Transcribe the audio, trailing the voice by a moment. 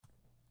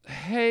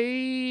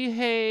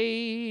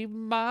Hey,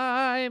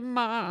 my.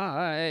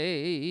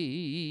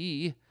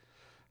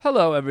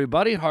 Hello,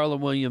 everybody. Harlan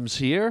Williams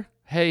here.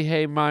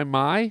 Hey,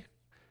 my.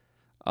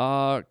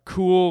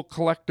 Cool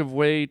collective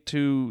way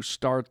to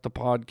start the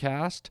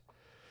podcast.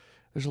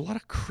 There's a lot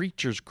of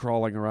creatures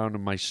crawling around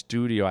in my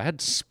studio. I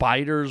had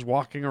spiders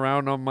walking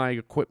around on my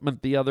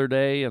equipment the other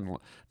day, and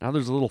now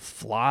there's little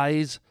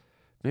flies.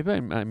 Maybe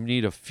I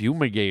need a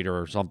fumigator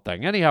or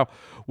something. Anyhow,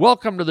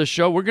 welcome to the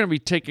show. We're going to be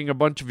taking a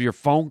bunch of your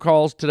phone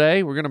calls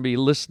today. We're going to be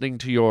listening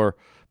to your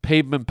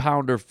Pavement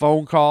Pounder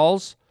phone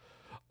calls.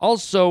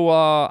 Also,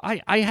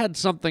 I had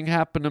something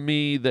happen to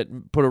me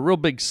that put a real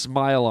big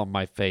smile on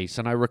my face,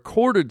 and I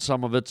recorded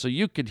some of it so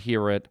you could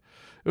hear it.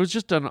 It was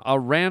just a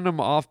random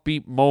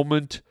offbeat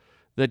moment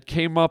that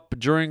came up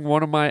during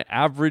one of my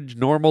average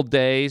normal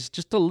days.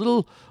 Just a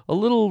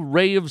little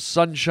ray of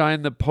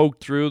sunshine that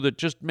poked through that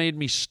just made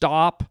me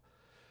stop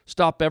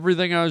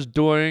everything I was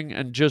doing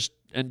and just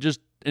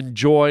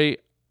enjoy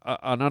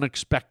an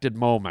unexpected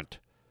moment.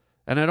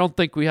 And I don't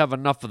think we have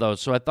enough of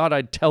those, so I thought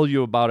I'd tell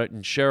you about it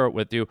and share it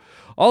with you.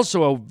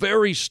 Also, a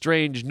very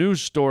strange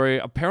news story.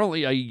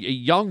 Apparently, a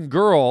young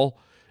girl,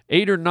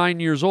 8 or 9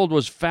 years old,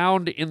 was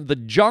found in the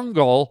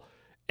jungle,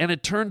 and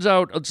it turns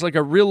out it's like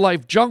a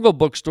real-life Jungle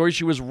Book story.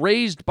 She was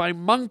raised by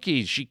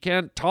monkeys. She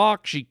can't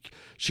talk. She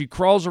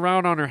crawls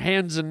around on her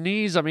hands and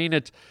knees. I mean,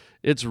 it's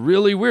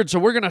really weird. So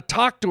we're going to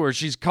talk to her.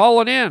 She's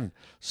calling in.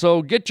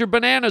 So get your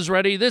bananas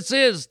ready. This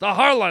is the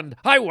Harlan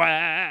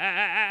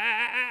Highway.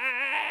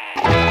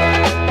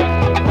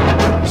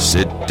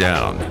 Sit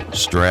down,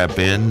 strap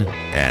in,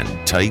 and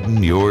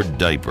tighten your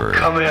diaper.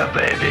 Come here,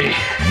 baby.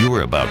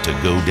 You're about to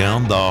go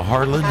down the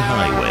Harlan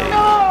Highway.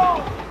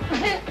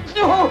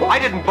 No! I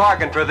didn't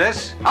bargain for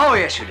this. Oh,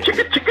 yes, you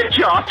did.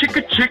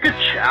 Chicka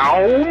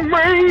chow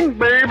mein,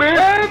 baby.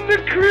 And the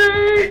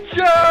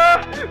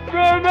creature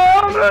from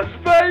outer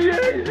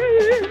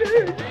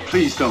space.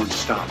 Please don't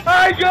stop.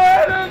 I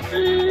got a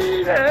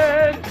mean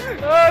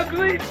and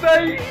ugly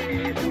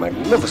face.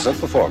 Magnificent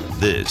performance.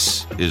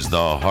 This is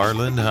the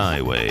Harlan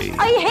Highway.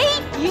 I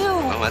hate you!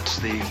 Well, that's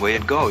the way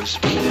it goes.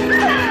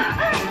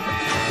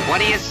 What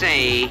do you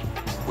say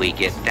we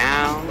get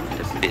down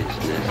to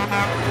business?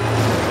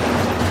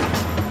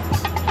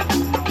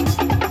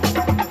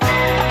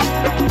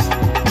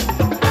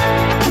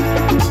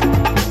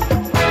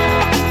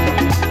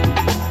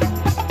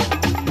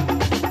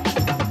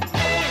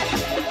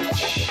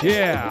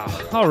 Yeah.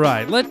 All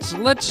right.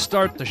 Let's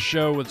start the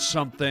show with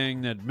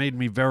something that made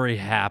me very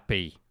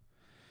happy.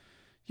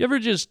 You ever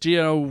just,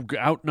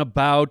 out and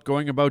about,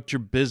 going about your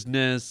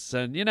business,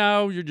 and,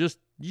 you're just,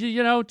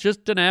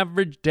 just an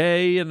average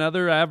day,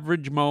 another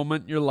average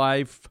moment in your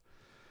life,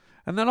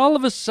 and then all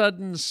of a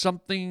sudden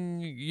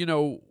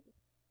something,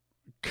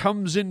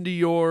 comes into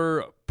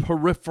your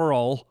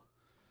peripheral,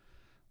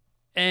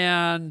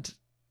 and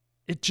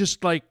it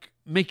just,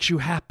 makes you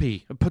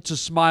happy. It puts a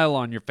smile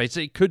on your face.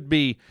 It could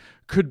be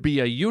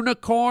a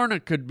unicorn.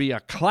 It could be a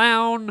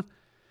clown.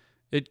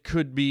 It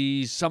could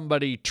be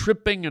somebody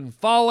tripping and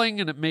falling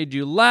and it made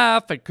you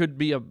laugh. It could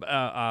be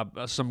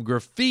some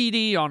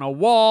graffiti on a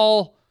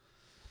wall.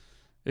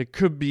 It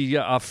could be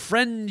a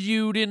friend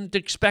you didn't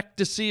expect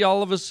to see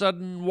all of a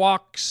sudden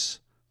walks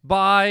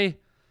by.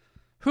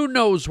 Who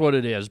knows what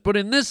it is? But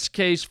in this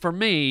case, for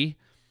me,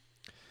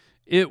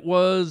 it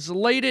was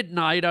late at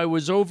night. I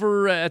was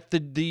over at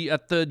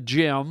the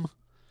gym.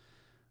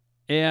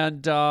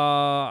 And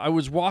I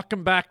was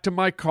walking back to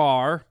my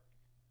car,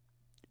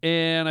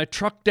 and I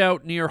trucked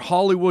out near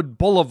Hollywood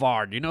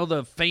Boulevard. You know,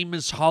 the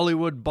famous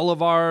Hollywood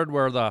Boulevard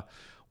where the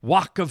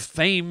Walk of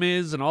Fame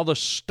is and all the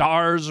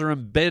stars are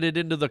embedded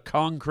into the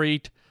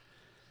concrete.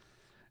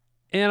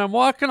 And I'm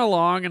walking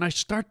along, and I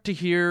start to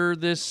hear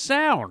this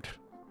sound.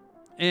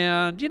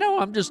 And,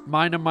 I'm just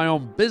minding my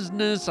own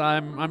business.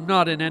 I'm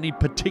not in any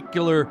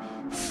particular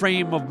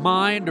frame of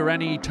mind or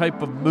any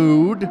type of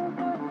mood.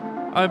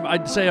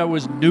 I'd say I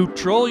was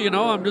neutral,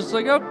 I'm just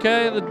like,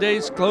 okay, the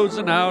day's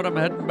closing out. I'm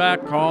heading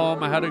back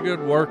home. I had a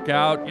good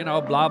workout,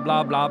 blah,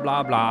 blah, blah,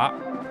 blah, blah.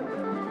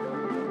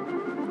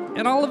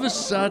 And all of a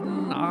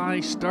sudden,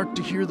 I start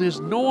to hear this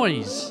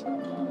noise.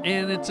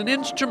 And it's an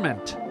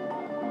instrument.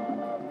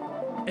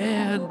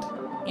 And,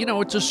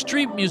 it's a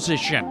street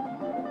musician.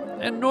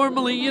 And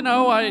normally,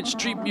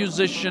 street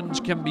musicians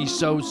can be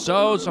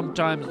so-so.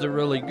 Sometimes they're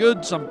really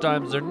good.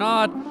 Sometimes they're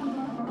not.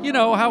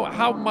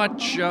 How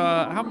much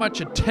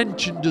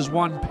attention does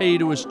one pay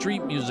to a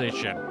street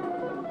musician?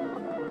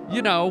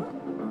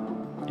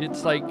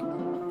 It's like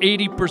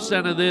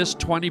 80% of this,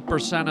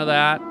 20% of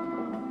that.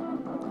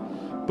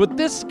 But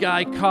this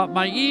guy caught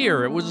my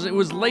ear. It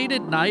was late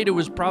at night. It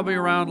was probably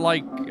around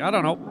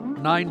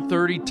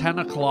 9:30, 10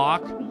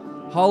 o'clock.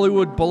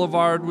 Hollywood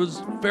Boulevard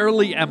was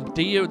fairly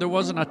empty. There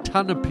wasn't a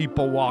ton of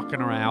people walking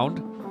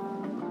around.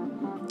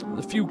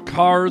 A few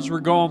cars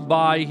were going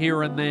by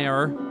here and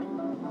there.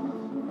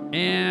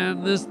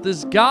 And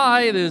this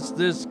guy,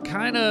 this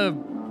kind of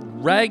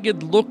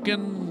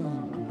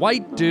ragged-looking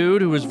white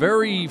dude who was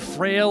very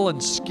frail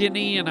and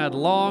skinny and had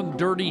long,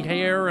 dirty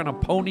hair and a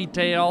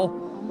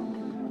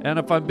ponytail And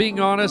if I'm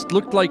being honest,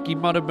 looked like he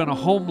might have been a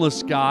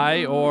homeless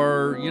guy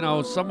or,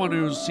 someone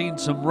who's seen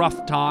some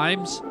rough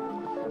times.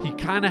 He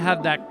kind of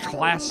had that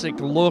classic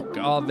look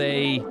of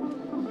a,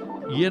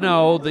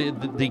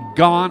 the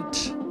gaunt,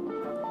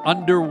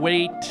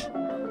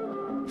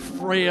 underweight,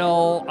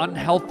 frail,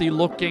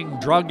 unhealthy-looking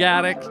drug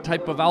addict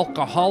type of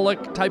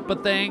alcoholic type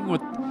of thing.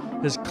 With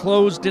his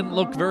clothes didn't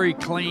look very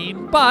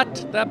clean.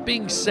 But that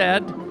being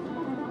said,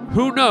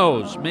 who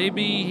knows?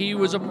 Maybe he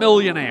was a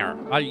millionaire.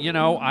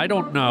 I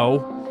don't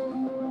know.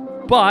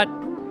 But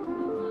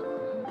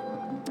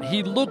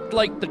he looked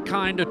like the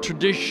kind of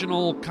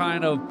traditional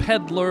kind of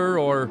peddler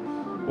or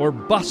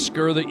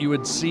busker that you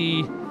would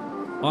see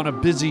on a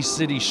busy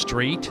city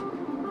street.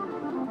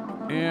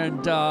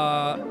 And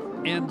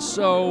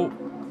so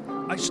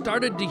I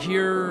started to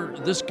hear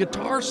this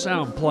guitar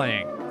sound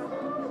playing.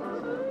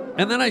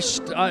 And then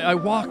I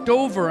walked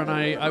over and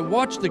I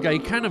watched the guy. He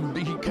kind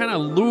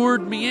of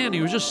lured me in.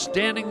 He was just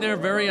standing there,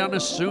 very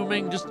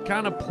unassuming, just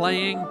kind of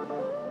playing.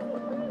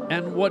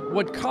 And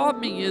what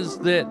caught me is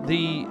that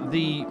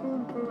the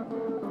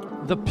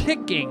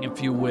picking,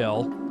 if you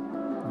will,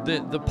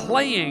 the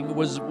playing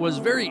was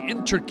very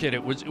intricate.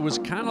 It was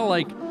kind of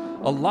like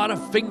a lot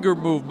of finger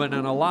movement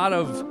and a lot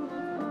of,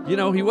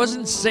 he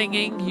wasn't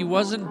singing, he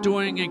wasn't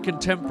doing a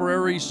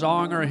contemporary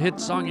song or a hit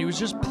song. He was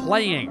just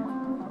playing.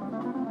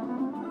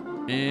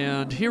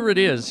 And here it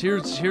is.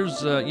 Here's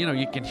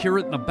you can hear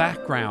it in the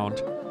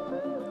background.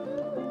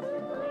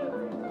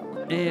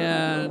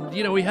 And,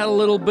 he had a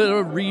little bit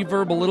of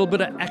reverb, a little bit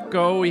of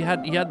echo. He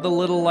had the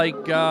little,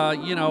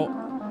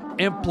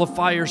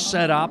 amplifier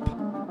set up.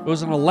 It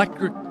was an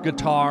electric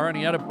guitar, and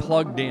he had it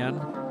plugged in.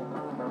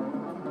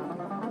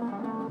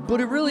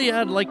 But it really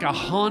had, a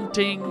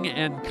haunting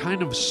and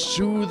kind of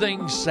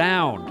soothing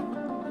sound.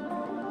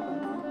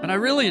 And I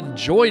really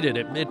enjoyed it.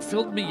 It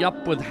filled me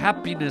up with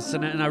happiness,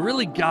 and I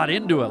really got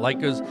into it.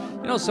 Because,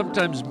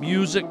 sometimes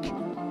music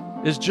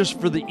is just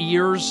for the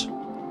ears.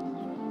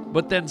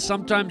 But then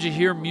sometimes you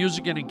hear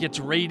music and it gets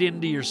right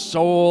into your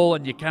soul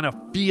and you kind of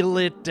feel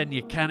it and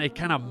it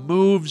kind of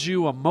moves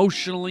you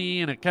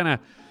emotionally and it kind of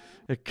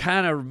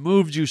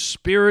moves you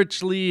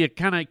spiritually. It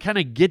kind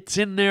of gets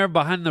in there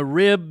behind the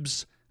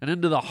ribs and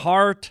into the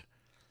heart.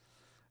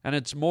 And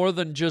it's more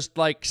than just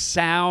like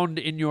sound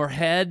in your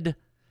head.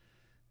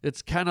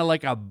 It's kind of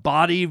like a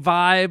body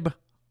vibe.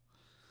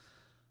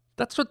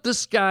 That's what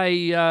this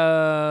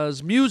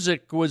guy's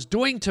music was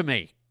doing to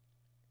me.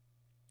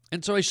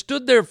 And so I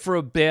stood there for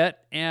a bit,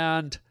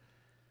 and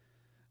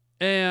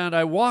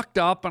I walked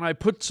up, and I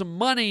put some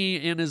money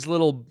in his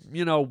little,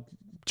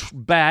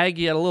 bag.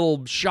 He had a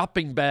little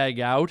shopping bag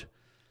out.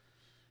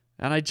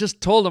 And I just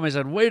told him, I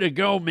said, way to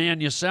go,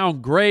 man, you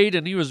sound great.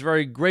 And he was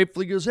very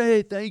grateful. He goes,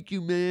 hey, thank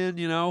you, man,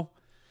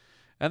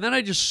 And then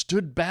I just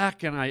stood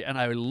back, and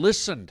I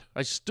listened.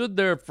 I stood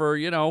there for,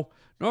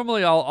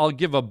 normally I'll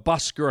give a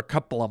busker a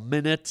couple of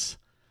minutes.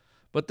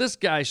 But this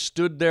guy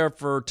stood there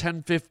for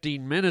 10,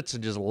 15 minutes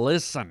and just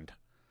listened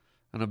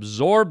and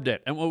absorbed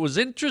it. And what was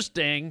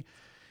interesting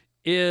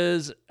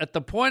is at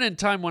the point in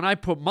time when I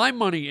put my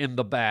money in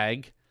the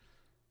bag,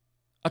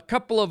 a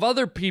couple of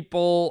other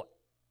people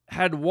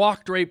had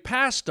walked right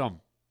past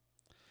him.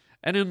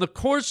 And in the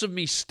course of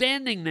me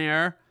standing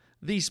there,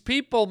 these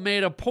people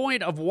made a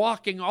point of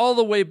walking all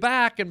the way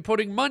back and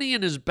putting money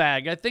in his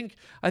bag. I think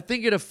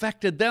it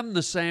affected them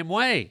the same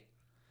way.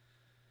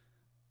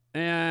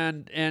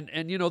 And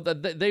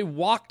they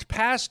walked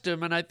past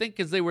him, and I think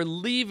as they were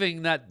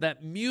leaving,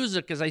 that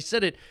music, as I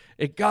said,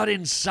 it got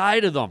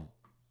inside of them,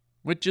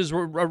 which is a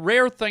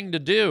rare thing to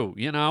do,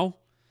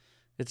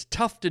 It's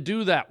tough to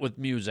do that with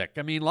music.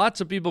 I mean, lots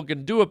of people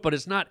can do it, but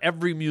it's not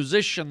every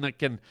musician that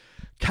can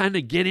kind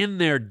of get in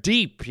there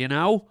deep, And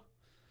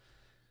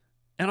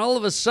all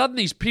of a sudden,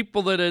 these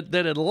people that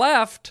had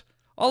left,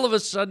 all of a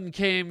sudden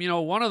came,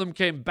 one of them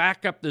came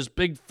back up this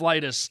big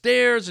flight of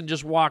stairs and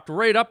just walked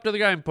right up to the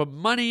guy and put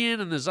money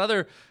in. And this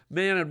other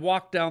man had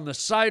walked down the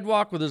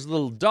sidewalk with his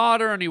little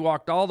daughter, and he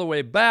walked all the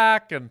way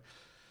back. And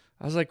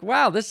I was like,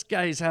 wow, this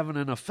guy's having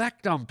an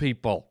effect on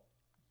people.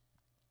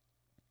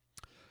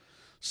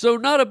 So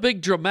not a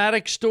big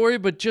dramatic story,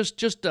 but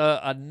just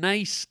a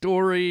nice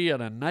story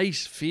and a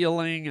nice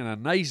feeling and a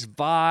nice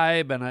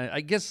vibe. And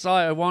I guess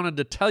I wanted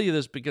to tell you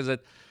this because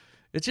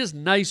it's just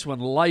nice when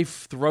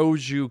life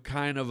throws you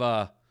kind of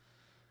a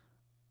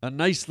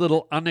nice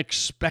little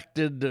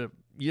unexpected,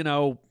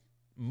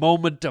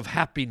 moment of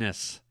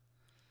happiness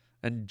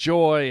and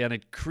joy, and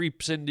it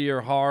creeps into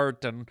your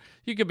heart. And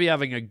you could be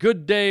having a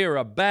good day or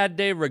a bad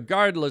day.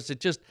 Regardless, it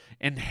just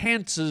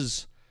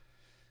enhances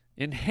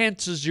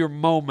your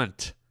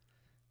moment.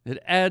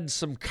 It adds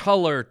some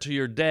color to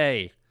your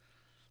day,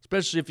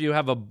 especially if you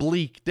have a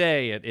bleak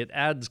day. It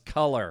adds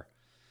color.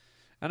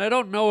 And I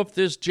don't know if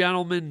this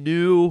gentleman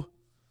knew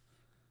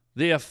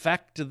the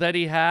effect that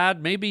he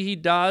had. Maybe he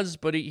does,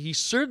 but he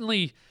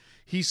certainly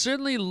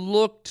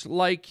looked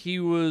like he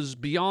was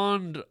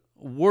beyond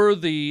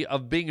worthy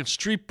of being a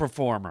street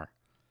performer.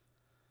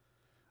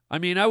 I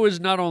mean, I was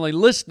not only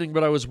listening,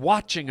 but I was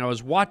watching. I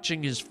was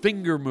watching his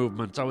finger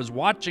movements. I was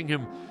watching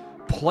him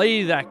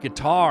play that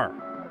guitar.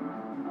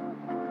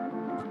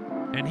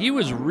 And he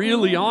was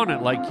really on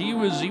it. Like he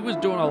was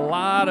doing a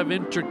lot of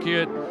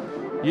intricate,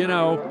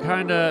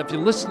 kind of, if you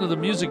listen to the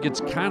music, it's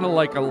kind of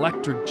like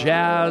electric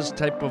jazz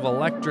type of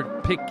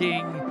electric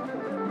picking.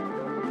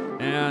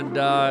 And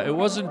it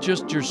wasn't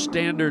just your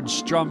standard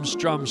strum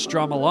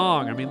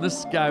along. I mean,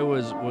 this guy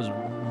was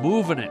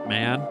moving it,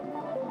 man.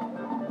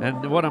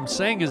 And what I'm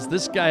saying is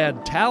this guy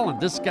had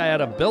talent. This guy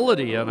had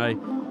ability. And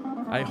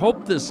I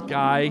hope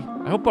I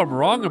hope I'm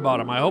wrong about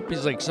him. I hope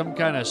he's like some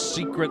kind of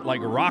secret like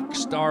rock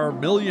star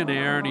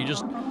millionaire and he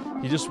just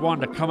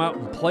wanted to come out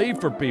and play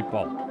for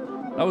people.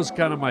 That was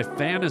kind of my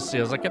fantasy.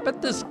 I was like, I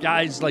bet this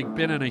guy's like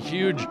been in a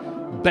huge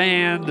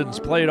band and's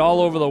played all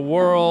over the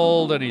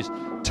world and he's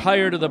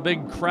tired of the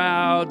big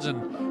crowds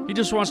and he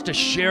just wants to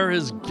share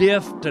his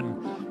gift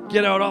and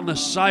get out on the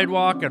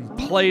sidewalk and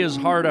play his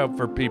heart out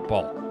for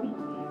people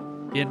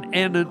in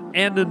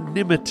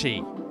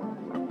anonymity.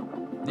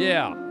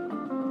 Yeah.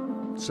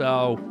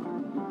 So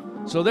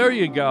there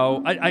you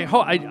go.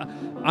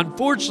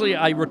 Unfortunately,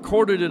 I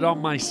recorded it on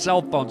my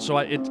cell phone, so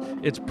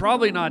it's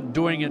probably not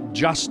doing it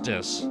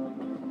justice.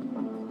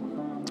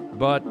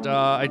 But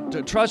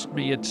trust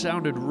me, it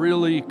sounded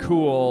really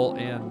cool,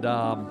 and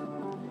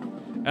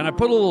I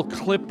put a little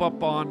clip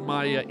up on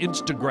my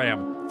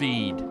Instagram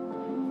feed,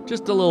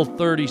 just a little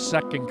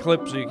 30-second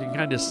clip, so you can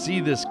kind of see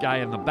this guy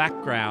in the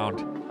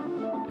background,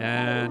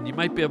 and you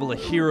might be able to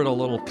hear it a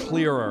little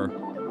clearer.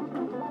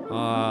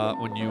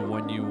 When you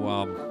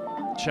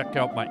check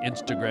out my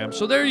Instagram.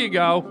 So there you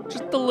go.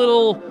 Just a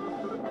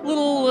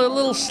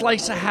little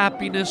slice of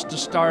happiness to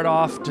start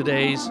off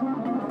today's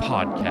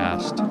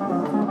podcast.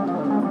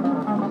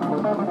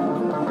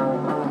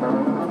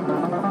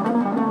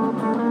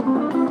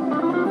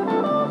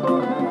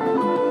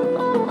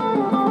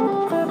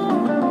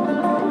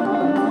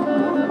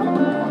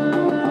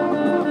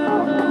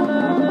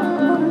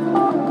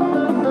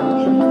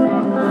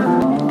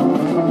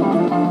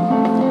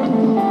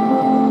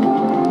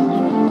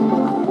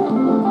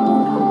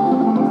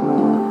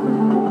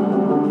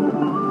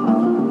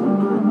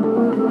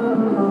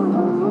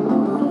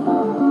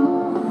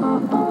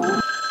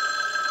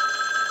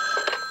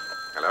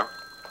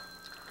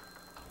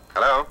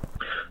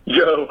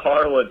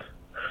 Harlan.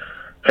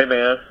 Hey,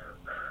 man.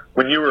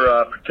 When you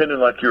were pretending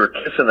like you were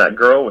kissing that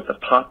girl with the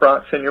Pop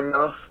Rocks in your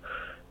mouth,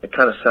 it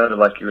kind of sounded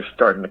like you were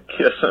starting to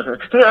kiss her.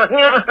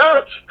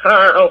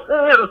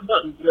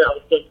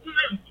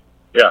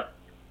 Yeah.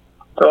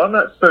 So I'm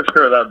not so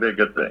sure that would be a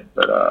good thing.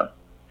 But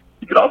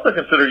you could also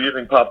consider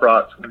using Pop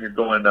Rocks when you're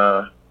going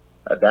downtown.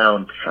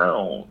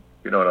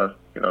 You know what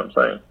I'm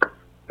saying?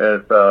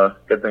 It's a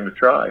good thing to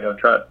try.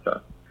 Try it.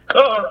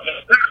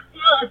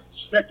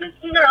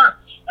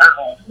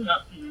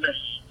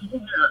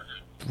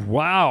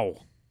 Wow.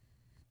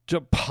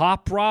 To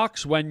Pop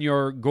Rocks when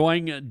you're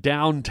going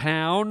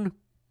downtown?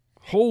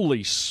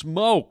 Holy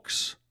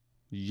smokes.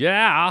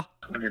 Yeah.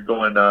 When you're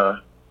going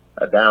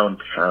downtown.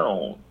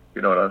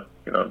 You know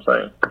what I'm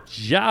saying?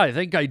 Yeah, I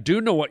think I do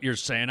know what you're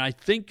saying. I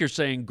think you're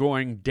saying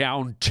going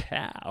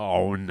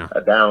downtown.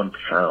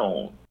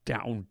 Downtown.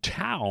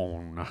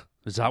 Downtown.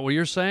 Is that what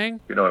you're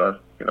saying? You know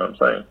what I'm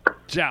saying?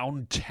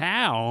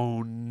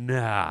 Downtown.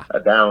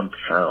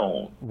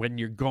 Downtown. When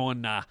you're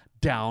going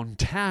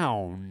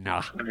downtown.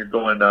 When you're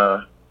going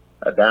downtown.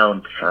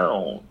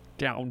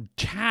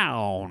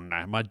 Downtown.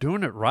 Am I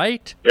doing it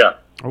right? Yeah.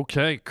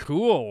 Okay,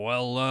 cool.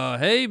 Well,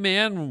 hey,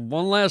 man,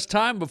 one last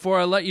time before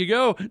I let you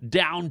go.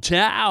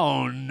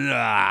 Downtown.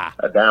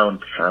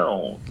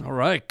 Downtown. All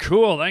right,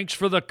 cool. Thanks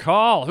for the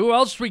call. Who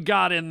else we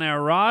got in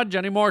there, Raj?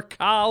 Any more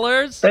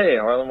callers? Hey,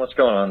 Harlan, what's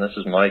going on? This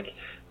is Mike.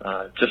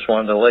 Just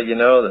wanted to let you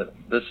know that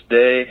this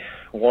day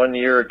 1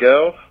 year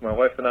ago, my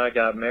wife and I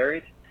got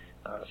married.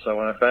 So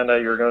when I found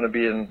out you were going to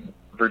be in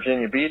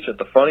Virginia Beach at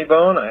the Funny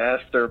Bone, I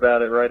asked her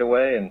about it right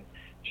away, and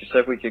she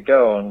said we could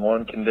go on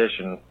one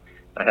condition.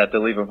 I had to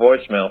leave a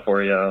voicemail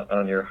for you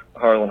on your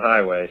Harlan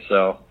Highway.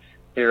 So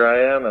here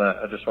I am, and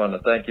I just wanted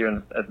to thank you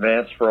in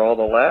advance for all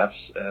the laughs,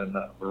 and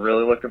we're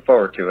really looking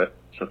forward to it.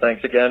 So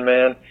thanks again,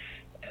 man.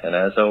 And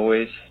as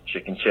always,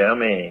 chicken chow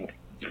mein.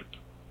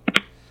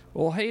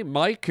 Well, hey,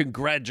 Mike,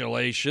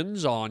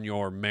 congratulations on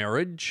your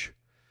marriage.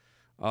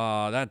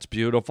 That's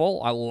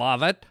beautiful. I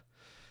love it.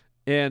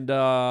 And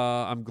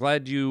I'm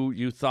glad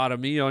you thought of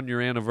me on your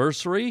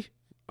anniversary.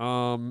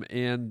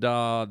 And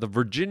the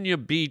Virginia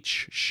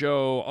Beach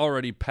show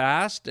already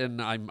passed,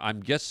 and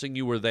I'm guessing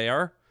you were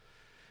there.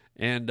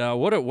 And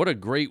what a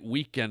great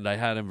weekend I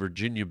had in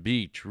Virginia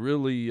Beach.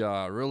 Really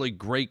really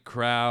great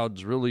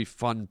crowds, really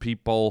fun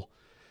people,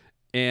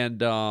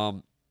 and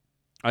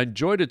I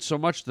enjoyed it so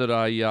much that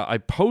I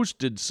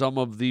posted some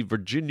of the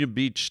Virginia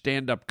Beach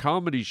stand-up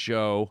comedy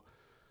show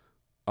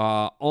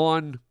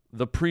on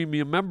the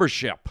premium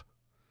membership.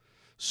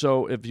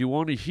 So if you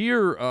want to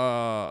hear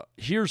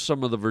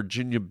some of the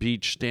Virginia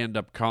Beach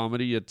stand-up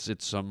comedy, it's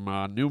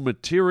some new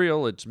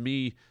material. It's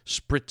me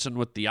spritzing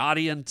with the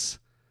audience,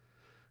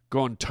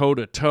 going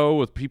toe-to-toe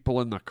with people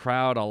in the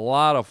crowd. A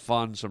lot of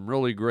fun, some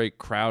really great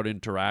crowd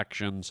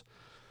interactions.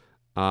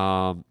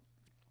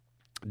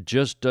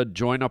 Just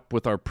join up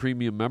with our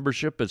premium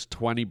membership. It's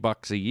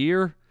 $20 a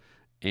year,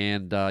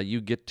 And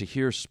you get to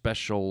hear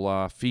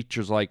special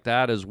features like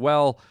that as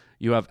well.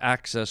 You have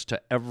access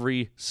to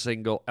every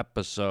single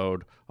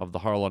episode of the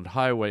Harland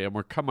Highway, and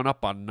we're coming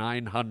up on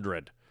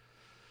 900.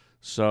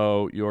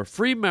 So your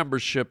free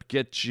membership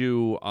gets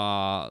you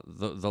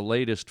the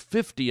latest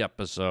 50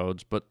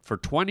 episodes, but for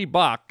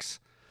 $20,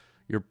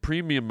 your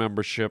premium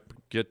membership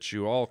gets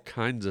you all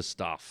kinds of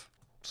stuff.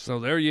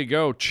 So there you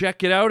go.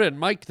 Check it out. And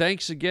Mike,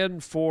 thanks again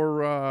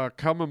for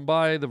coming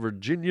by the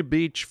Virginia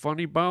Beach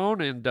Funny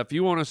Bone. And if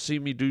you want to see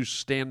me do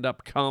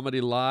stand-up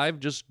comedy live,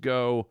 just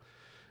go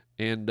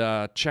and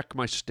check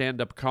my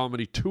stand-up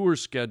comedy tour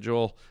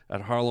schedule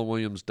at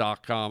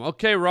harlandwilliams.com.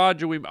 Okay,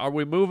 Roger, are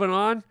we moving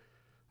on?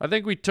 I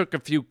think we took a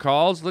few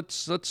calls.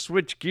 Let's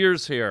switch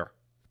gears here.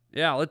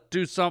 Yeah, let's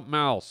do something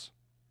else.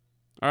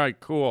 All right,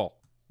 cool.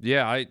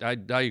 Yeah,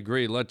 I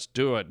agree. Let's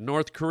do it.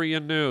 North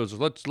Korean news.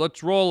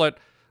 Let's roll it.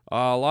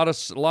 A lot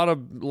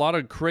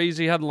of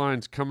crazy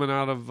headlines coming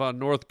out of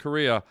North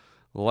Korea.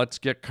 Let's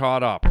get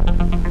caught up.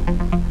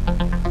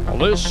 Well,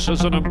 this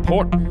is an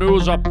important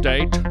news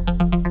update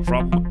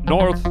from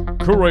North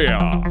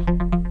Korea.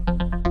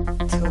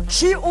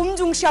 특히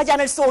엄중시하지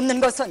않을 수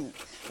없는 것은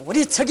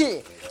우리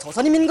측이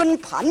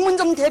조선인민군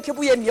반문점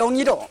대표부의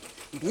명의로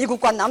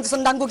미국과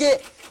남조선 당국의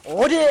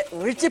올해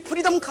을지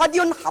프리덤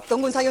가디언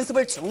합동군사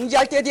연습을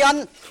중지할 때에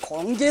대한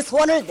공개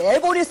소환을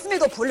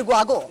내보냈음에도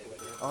불구하고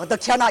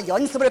어떻게 하나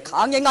연습을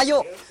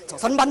강행하여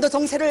조선반도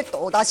정세를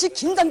또다시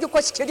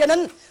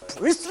긴장격화시키려는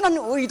불순한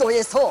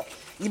의도에서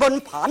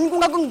이번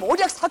반공화국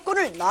모략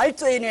사건을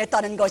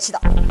날조해냈다는 것이다.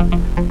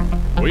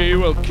 We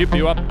will keep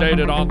you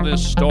updated on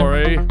this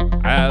story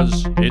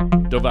as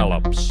it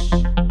develops.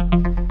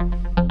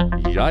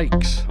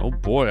 Yikes. Oh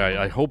boy,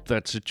 I hope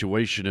that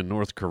situation in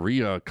North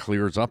Korea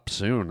clears up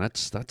soon.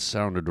 That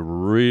sounded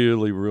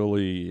really,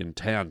 really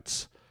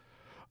intense.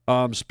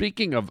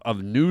 Speaking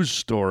of news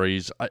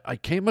stories, I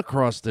came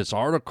across this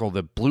article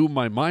that blew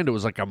my mind. It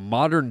was like a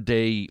modern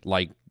day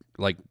like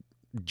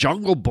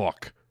Jungle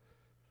Book.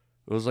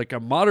 It was like a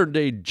modern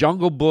day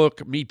Jungle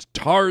Book meets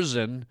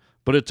Tarzan,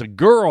 but it's a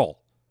girl.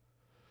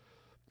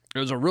 It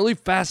was a really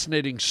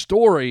fascinating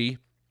story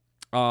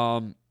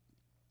about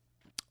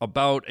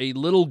a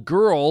little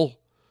girl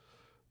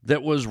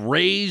that was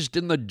raised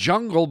in the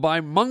jungle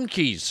by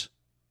monkeys.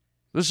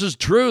 This is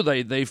true.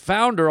 They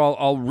found her.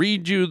 I'll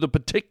read you the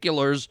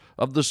particulars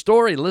of the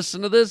story.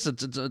 Listen to this.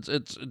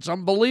 It's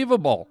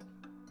unbelievable.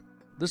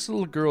 This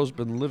little girl's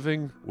been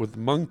living with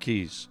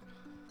monkeys.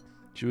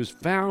 She was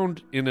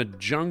found in a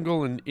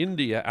jungle in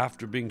India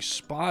after being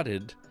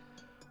spotted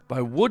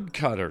by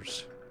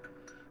woodcutters.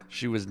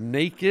 She was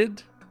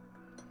naked.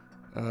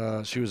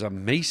 She was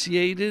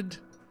emaciated.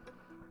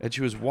 And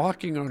she was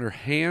walking on her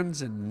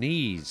hands and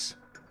knees.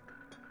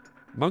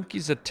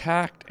 Monkeys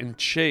attacked and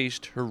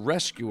chased her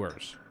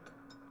rescuers.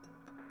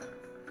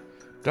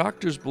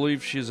 Doctors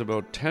believe she is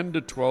about 10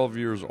 to 12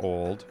 years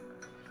old.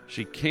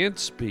 She can't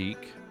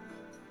speak,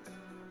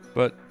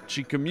 but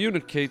she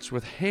communicates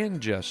with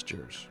hand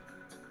gestures.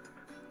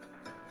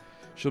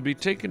 She'll be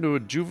taken to a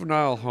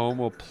juvenile home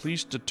while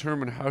police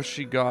determine how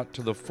she got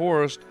to the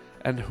forest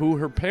and who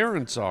her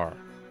parents are.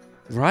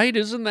 Right?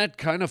 Isn't that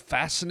kind of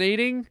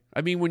fascinating?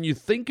 I mean, when you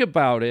think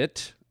about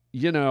it,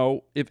 you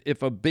know,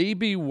 if a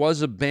baby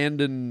was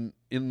abandoned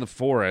in the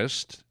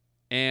forest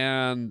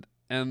and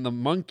the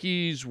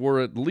monkeys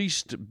were at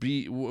least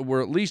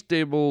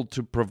able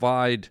to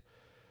provide,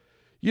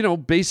 you know,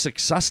 basic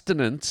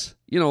sustenance,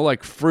 you know,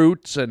 like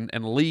fruits and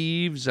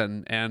leaves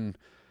and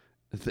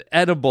the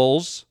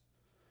edibles,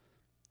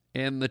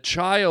 and the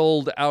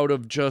child, out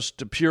of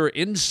just pure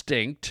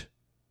instinct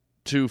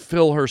to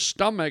fill her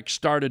stomach,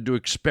 started to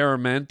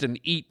experiment and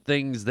eat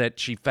things that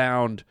she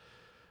found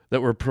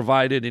that were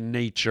provided in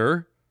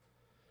nature.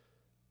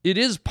 It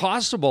is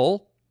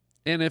possible,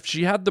 and if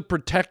she had the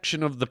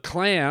protection of the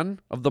clan,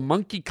 of the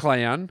monkey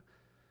clan,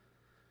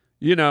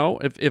 you know,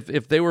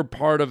 if they were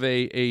part of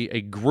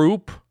a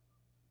group,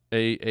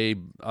 a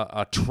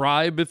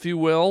tribe, if you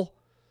will,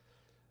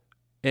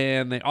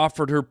 and they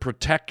offered her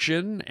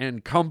protection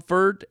and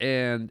comfort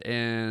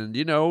and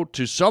you know,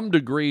 to some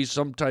degree,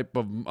 some type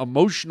of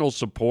emotional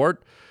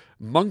support.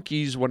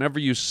 Monkeys, whenever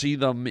you see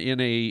them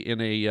in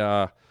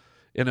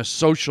a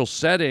social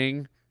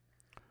setting,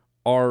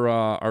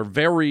 are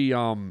very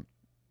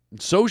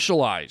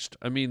socialized.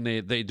 I mean,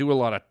 they do a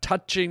lot of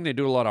touching, they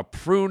do a lot of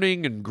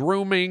pruning and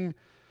grooming.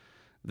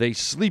 They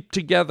sleep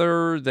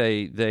together.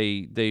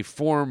 They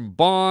form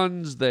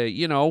bonds.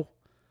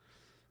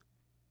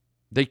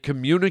 They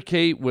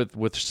communicate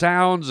with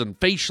sounds and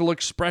facial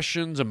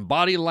expressions and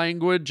body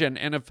language.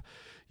 And if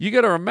you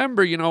got to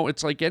remember, you know,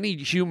 it's like any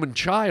human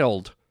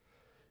child.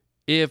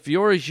 If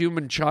you're a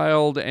human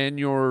child and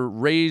you're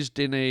raised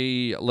in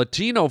a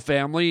Latino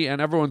family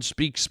and everyone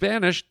speaks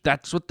Spanish,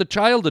 that's what the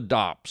child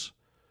adopts.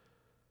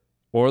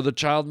 Or the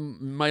child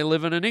might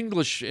live in an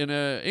English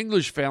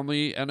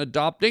family and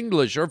adopt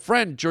English or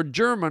French or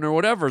German or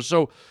whatever.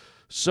 So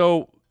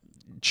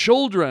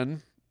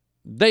children,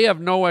 they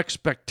have no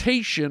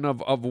expectation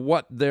of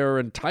what they're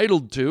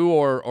entitled to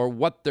or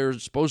what they're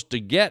supposed to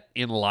get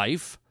in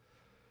life.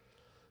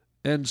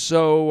 And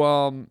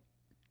so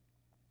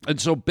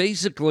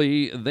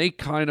basically they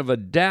kind of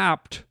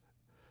adapt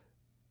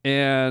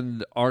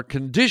and are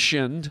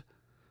conditioned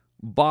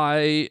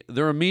by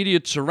their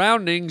immediate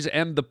surroundings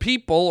and the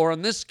people, or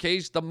in this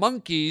case, the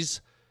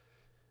monkeys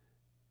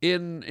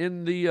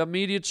in the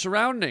immediate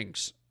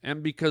surroundings.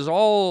 And because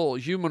all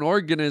human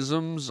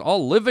organisms,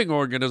 all living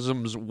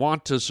organisms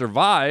want to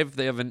survive,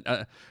 they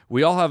have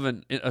we all have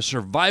a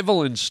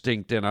survival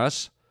instinct in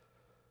us.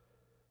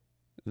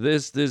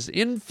 This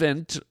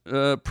infant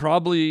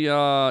probably,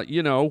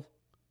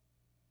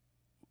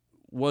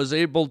 was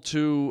able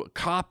to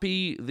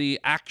copy the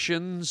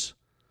actions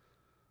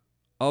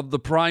of the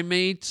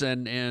primates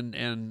and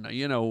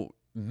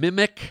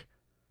mimic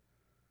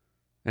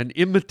and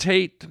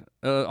imitate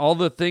all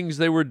the things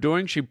they were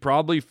doing. She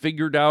probably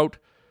figured out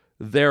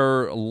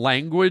their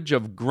language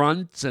of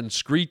grunts and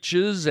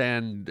screeches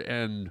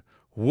and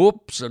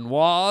whoops and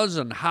wahs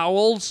and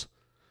howls.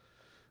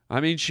 I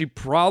mean, she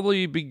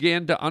probably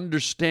began to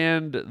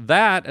understand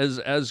that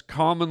as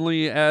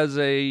commonly as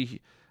a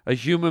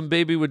human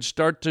baby would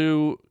start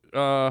to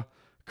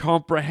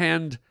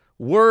comprehend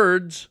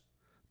words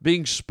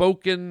being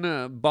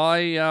spoken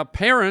by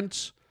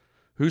parents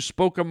who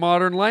spoke a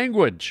modern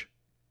language.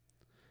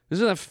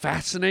 Isn't that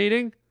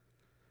fascinating?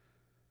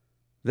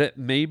 That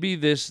maybe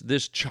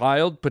this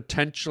child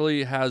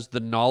potentially has the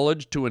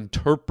knowledge to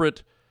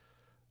interpret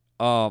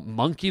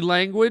monkey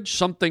language,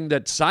 something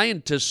that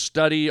scientists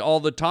study all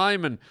the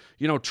time and,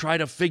 try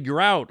to figure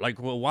out, like,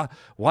 well,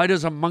 why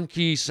does a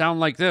monkey sound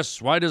like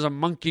this? Why does a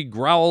monkey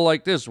growl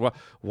like this?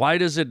 Why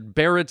does it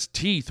bare its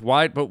teeth?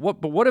 But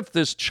what if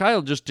this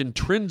child just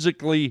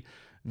intrinsically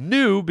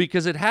knew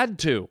because it had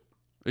to?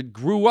 It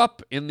grew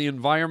up in the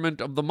environment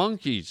of the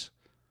monkeys.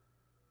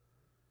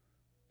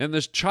 And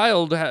this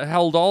child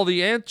held all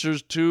the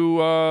answers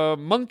to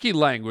monkey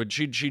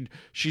language.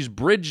 She's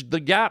bridged the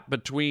gap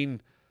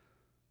between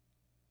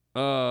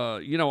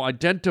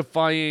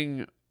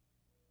identifying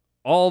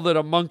all that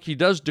a monkey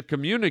does to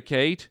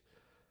communicate,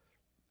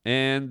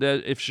 and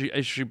if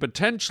she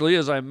potentially,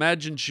 as I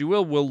imagine she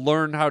will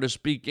learn how to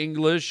speak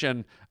English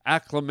and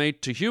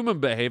acclimate to human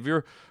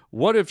behavior.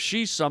 What if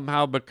she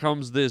somehow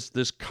becomes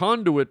this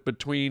conduit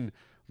between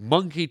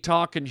monkey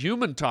talk and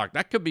human talk?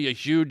 That could be a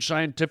huge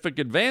scientific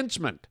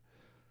advancement.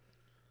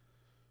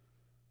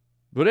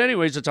 But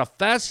anyways, it's a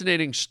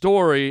fascinating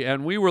story,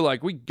 and we were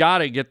like, we got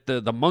to get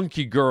the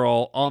monkey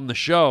girl on the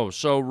show.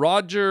 So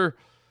Roger,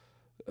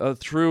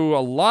 through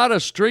a lot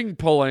of string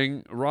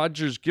pulling,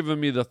 Roger's given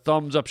me the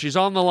thumbs up. She's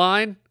on the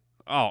line?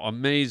 Oh,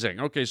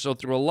 amazing. Okay, so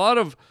through a lot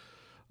of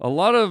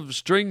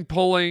string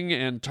pulling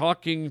and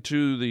talking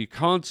to the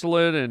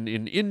consulate and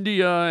in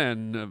India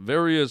and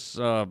various,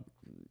 I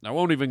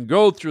won't even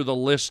go through the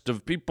list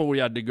of people we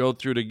had to go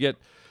through to get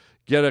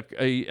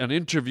an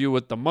interview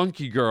with the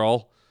monkey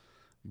girl.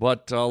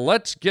 But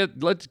let's get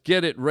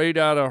it right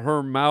out of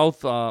her mouth.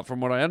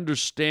 From what I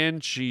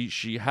understand,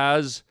 she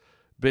has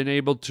been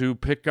able to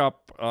pick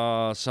up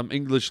some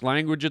English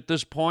language at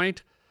this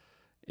point.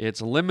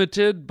 It's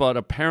limited, but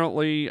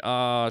apparently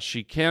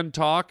she can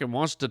talk and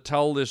wants to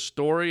tell this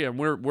story, and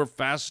we're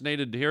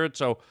fascinated to hear it.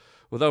 So,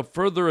 without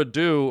further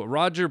ado,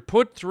 Roger,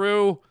 put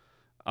through.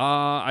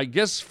 I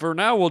guess for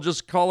now we'll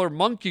just call her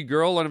Monkey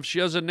Girl, and if she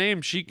has a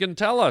name, she can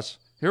tell us.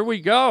 Here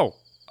we go.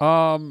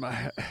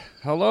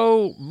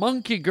 Hello,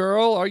 Monkey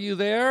Girl, are you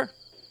there?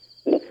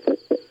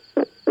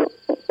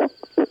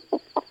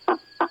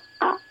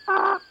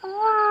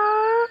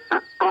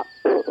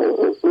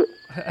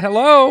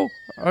 Hello,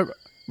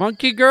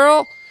 Monkey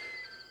Girl?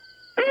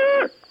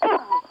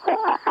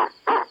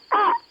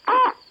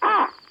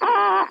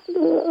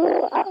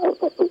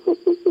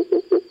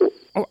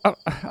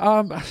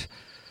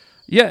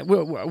 Yeah,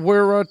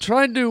 we're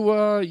trying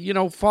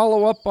to,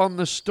 follow up on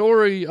the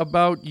story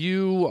about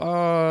you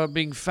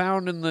being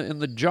found in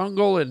the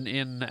jungle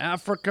in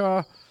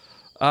Africa.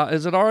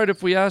 Is it all right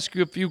if we ask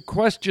you a few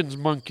questions,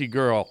 Monkey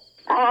Girl?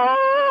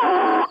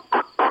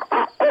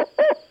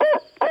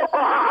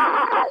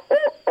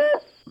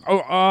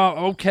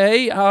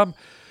 Okay. I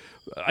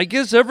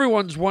guess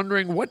everyone's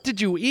wondering, what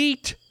did you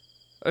eat?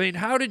 I mean,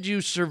 how did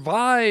you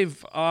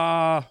survive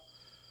on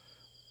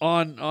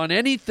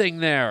anything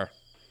there?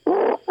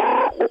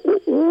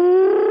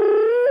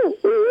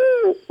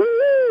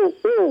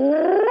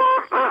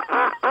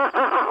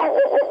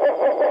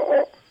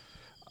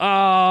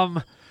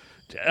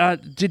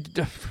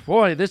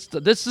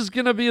 This is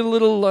gonna be a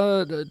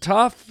little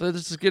tough.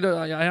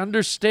 I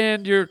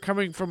understand you're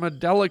coming from a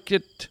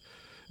delicate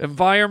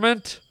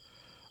environment.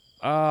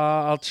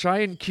 I'll try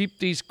and keep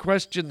these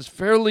questions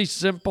fairly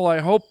simple. I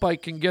hope I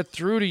can get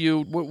through to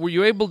you. Were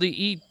you able to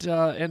eat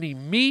any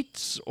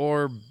meats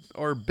or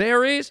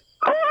berries?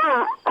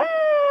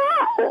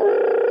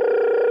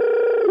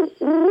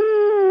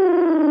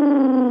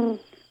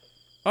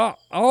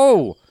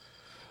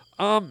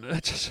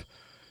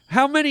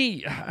 How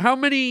many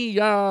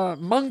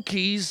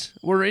monkeys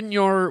were in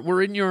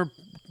your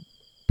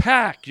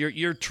pack,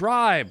 your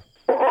tribe?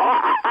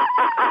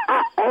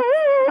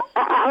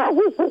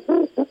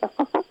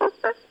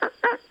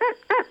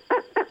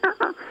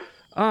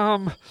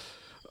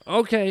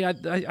 Okay,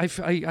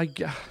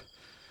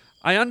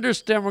 I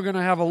understand we're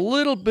gonna have a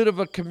little bit of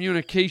a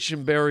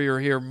communication barrier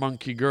here,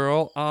 Monkey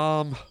Girl.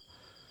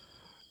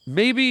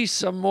 Maybe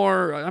some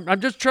more.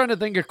 I'm just trying to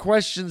think of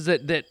questions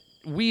that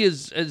we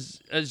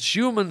as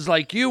humans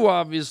like you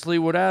obviously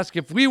would ask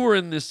if we were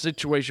in this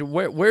situation.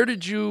 Where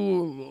did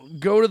you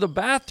go to the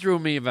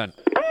bathroom even?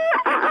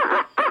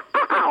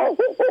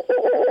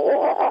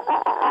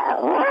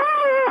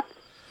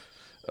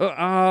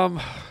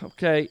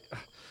 Okay.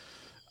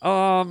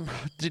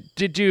 Did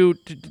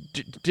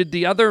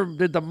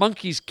the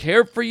monkeys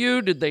care for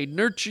you? Did they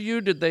nurture you?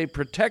 Did they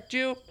protect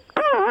you?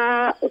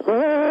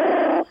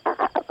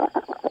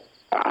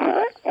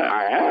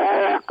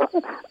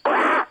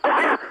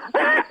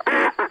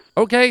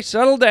 Okay,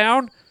 settle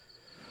down.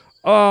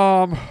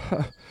 Oh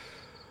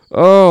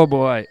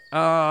boy.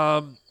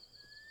 I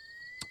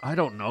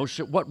don't know.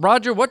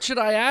 Roger, what should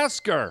I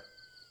ask her?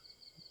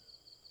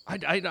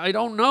 I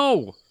don't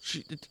know.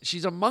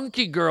 She's a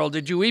monkey girl.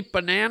 Did you eat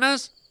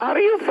bananas? Are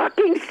you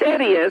fucking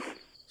serious?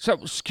 So,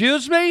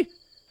 excuse me?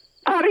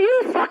 Are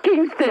you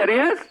fucking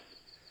serious?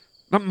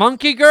 A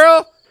monkey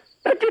girl?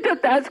 Did you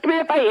just ask me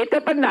if I ate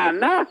a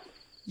banana?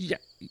 Yeah.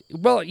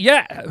 Well,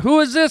 yeah. Who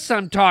is this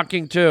I'm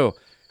talking to?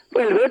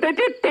 Well, who did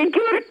you think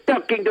you were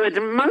talking to? It's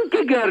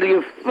Monkey Girl,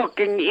 you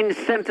fucking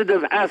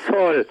insensitive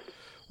asshole.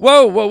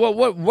 Whoa.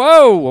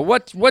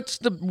 What's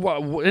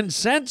the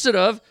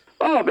insensitive?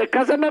 Oh,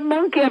 because I'm a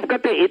monkey, I've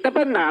got to eat a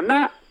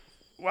banana.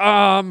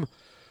 Well,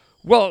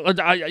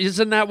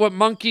 isn't that what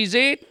monkeys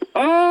eat?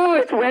 Oh,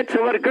 it's wet,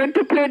 so we're going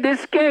to play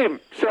this game.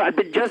 So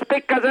just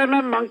because I'm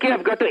a monkey,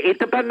 I've got to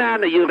eat a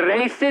banana, you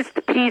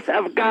racist piece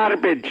of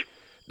garbage.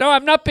 No,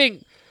 I'm not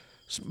being...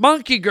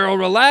 Monkey Girl,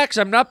 relax.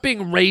 I'm not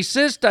being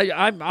racist.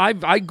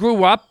 I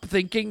grew up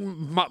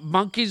thinking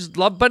monkeys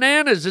love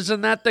bananas.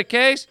 Isn't that the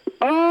case?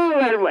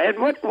 Oh, well, and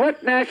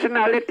what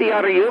nationality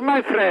are you,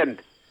 my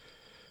friend?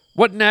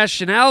 What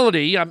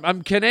nationality?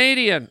 I'm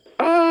Canadian.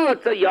 Oh,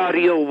 so are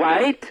you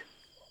white?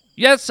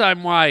 Yes,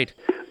 I'm white.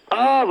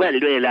 Oh, well,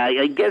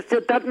 I guess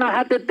you don't know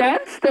how to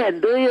dance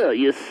then, do you?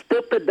 You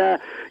stupid,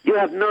 you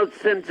have no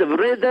sense of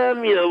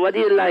rhythm. What do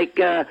you like,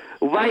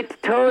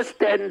 white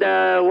toast and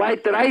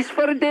white rice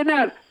for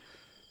dinner?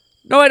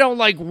 No, I don't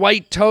like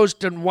white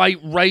toast and white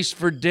rice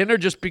for dinner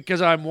just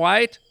because I'm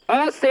white.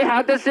 Oh, see,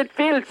 how does it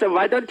feel? So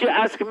why don't you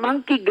ask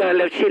Monkey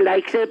Girl if she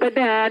likes a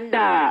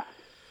banana?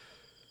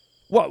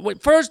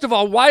 What? First of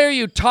all, why are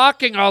you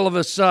talking all of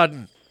a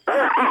sudden?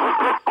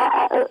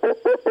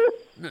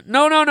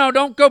 No,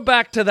 don't go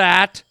back to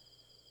that.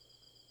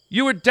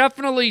 You were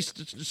definitely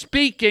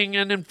speaking,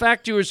 and in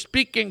fact, you were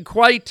speaking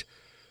quite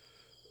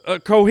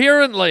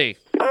coherently.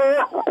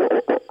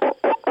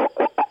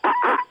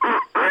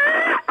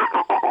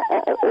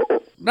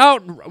 Now,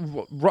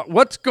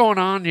 what's going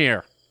on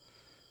here?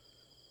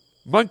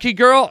 Monkey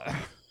Girl,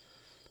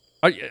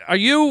 are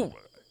you...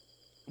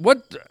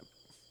 What...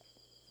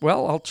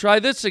 Well, I'll try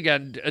this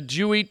again. Do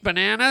you eat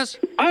bananas?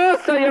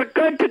 Oh, so you're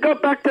going to go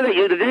back to the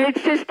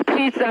racist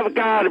piece of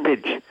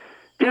garbage.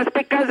 Just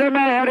because I'm a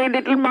hairy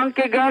little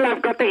monkey girl,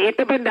 I've got to eat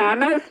the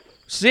bananas?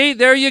 See,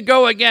 there you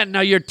go again.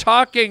 Now you're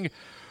talking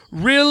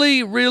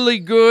really, really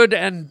good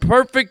and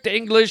perfect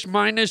English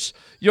minus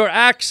your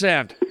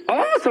accent.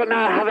 Oh, so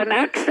now I have an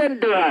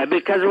accent, do I?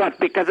 Because what?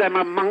 Because I'm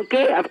a monkey?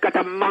 I've got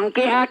a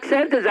monkey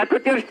accent? Is that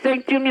what you're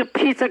saying to me, you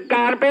piece of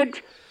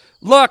garbage?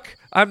 Look,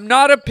 I'm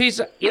not a piece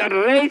of... You're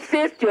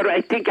racist.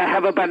 I think I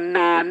have a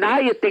banana.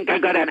 You think I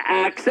got an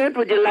accent?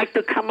 Would you like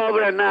to come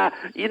over and,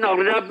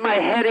 rub my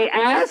hairy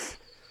ass?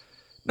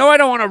 No, I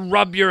don't want to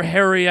rub your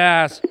hairy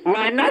ass.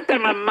 Why not?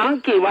 I'm a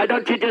monkey. Why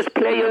don't you just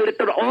play your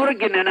little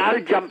organ and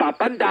I'll jump up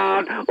and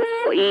down?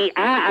 Ooh,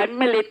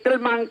 I'm a little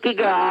monkey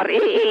girl.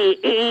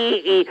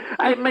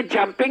 I'm a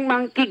jumping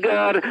monkey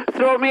girl.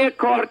 Throw me a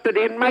quarter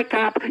in my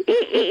cup.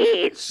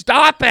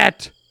 Stop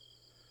it!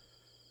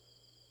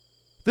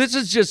 This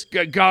has just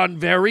gone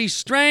very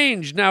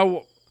strange.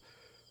 Now,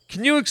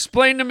 can you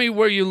explain to me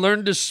where you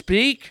learned to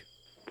speak?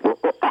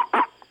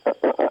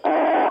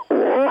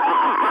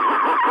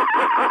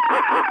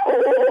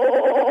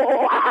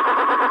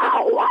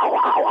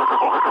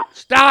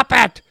 Stop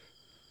it!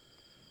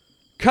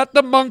 Cut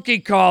the monkey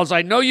calls.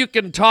 I know you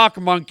can talk,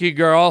 Monkey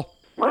Girl.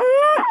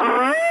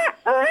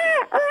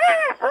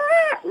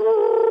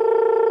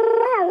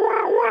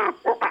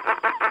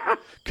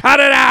 Cut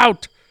it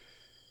out!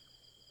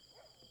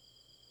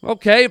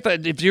 Okay,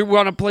 if you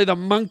want to play the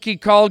monkey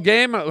call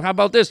game, how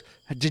about this?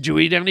 Did you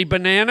eat any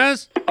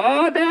bananas?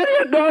 Oh,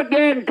 there you go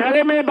again,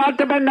 telling me about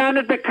the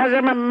bananas because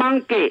I'm a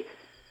monkey.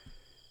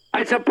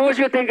 I suppose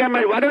you think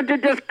why don't you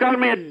just call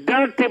me a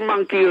dirty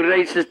monkey, you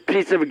racist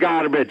piece of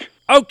garbage?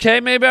 Okay,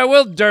 maybe I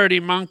will, dirty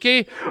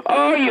monkey.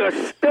 Oh, you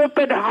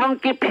stupid,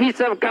 honky piece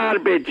of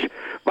garbage.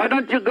 Why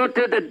don't you go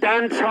to the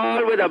dance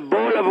hall with a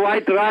bowl of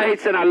white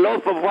rice and a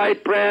loaf of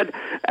white bread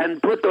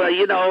and put,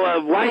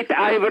 a white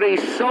ivory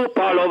soap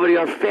all over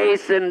your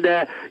face and,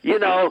 be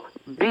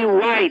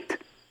white?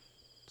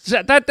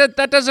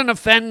 That doesn't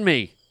offend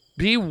me.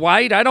 Be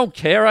white? I don't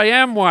care. I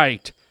am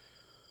white.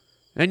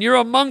 And you're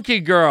a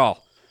monkey girl.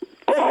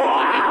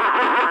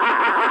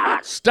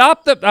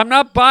 Stop I'm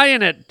not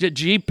buying it. Did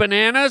you eat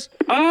bananas?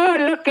 Oh,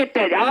 look at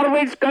that.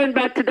 Always going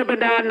back to the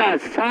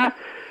bananas, huh?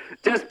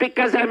 Just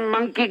because I'm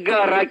monkey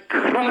girl, I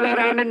crawl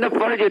around in the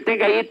forest. You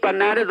think I eat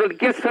bananas? Well,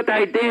 guess what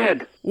I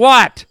did?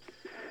 What?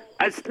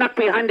 I snuck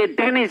behind the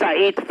Denny's. I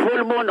ate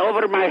Full Moon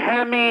over my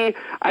hammy.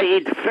 I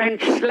eat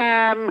French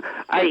Slam.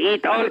 I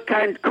eat all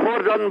kinds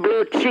cordon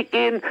bleu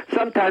chicken.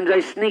 Sometimes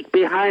I sneak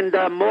behind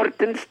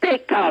Morton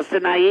Steakhouse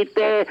and I eat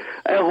a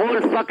whole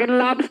fucking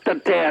lobster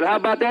tail. How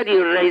about that,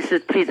 you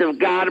racist piece of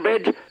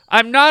garbage?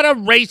 I'm not a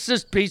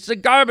racist piece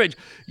of garbage.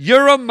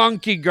 You're a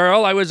monkey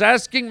girl. I was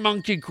asking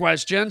monkey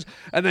questions,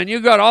 and then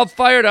you got all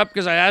fired up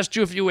because I asked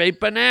you if you ate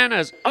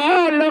bananas.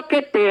 Oh, look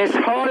at this.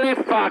 Holy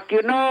fuck,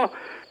 you know...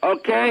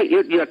 Okay,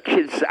 your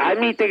kids.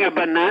 I'm eating a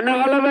banana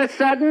all of a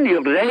sudden. You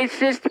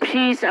racist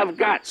piece of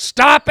gut.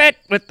 Stop it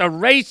with the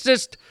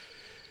racist.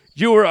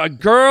 You were a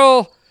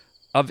girl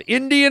of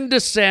Indian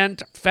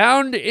descent,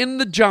 found in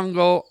the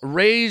jungle,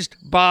 raised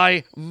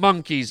by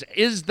monkeys.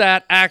 Is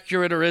that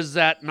accurate or is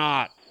that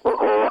not?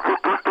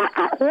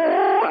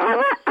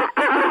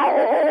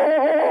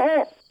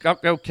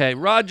 Okay,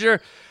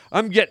 Roger,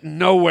 I'm getting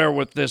nowhere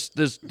with this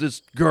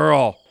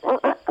girl.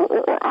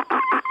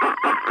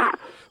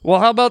 Well,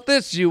 how about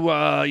this? You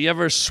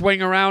ever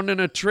swing around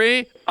in a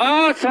tree?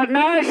 Oh, so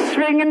now I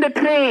swing in the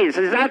trees.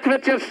 Is that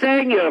what you're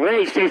saying, you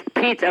racist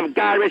piece of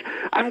garbage?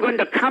 I'm going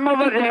to come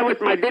over there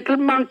with my little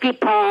monkey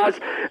paws,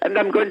 and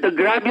I'm going to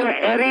grab your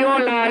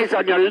areolas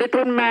on your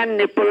little man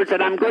nipples,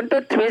 and I'm going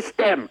to twist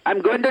them. I'm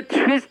going to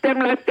twist them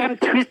like I'm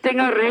twisting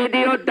a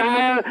radio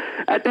dial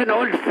at an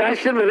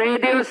old-fashioned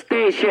radio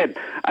station.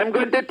 I'm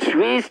going to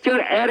twist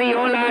your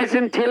areolas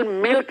until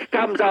milk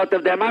comes out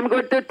of them. I'm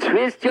going to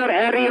twist your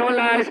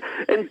areolas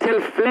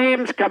until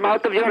flames come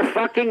out of your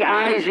fucking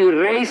eyes, you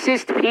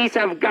racist piece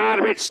of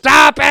garbage.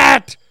 Stop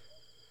it!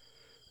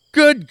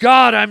 Good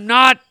God, I'm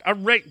not a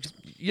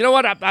You know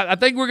what? I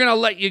think we're going to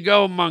let you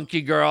go,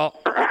 monkey girl.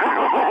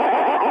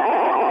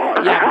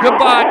 Yeah,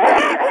 goodbye.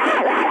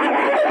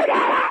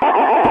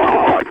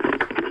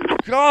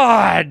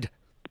 God!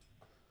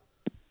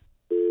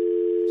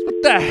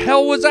 What the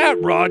hell was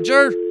that,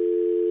 Roger?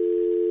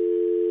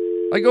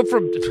 I go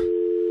from...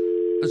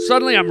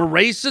 Suddenly I'm a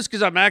racist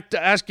because I'm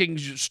asking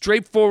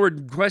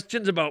straightforward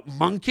questions about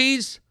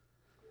monkeys?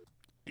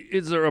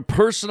 Is there a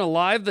person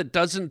alive that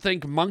doesn't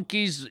think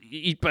monkeys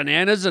eat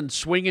bananas and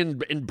swing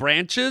in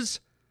branches?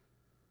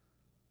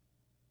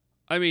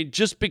 I mean,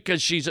 just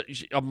because she's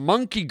a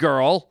monkey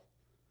girl,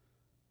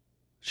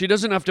 she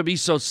doesn't have to be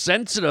so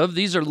sensitive.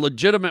 These are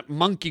legitimate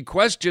monkey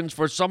questions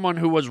for someone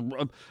who was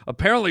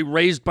apparently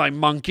raised by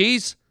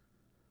monkeys.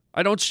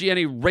 I don't see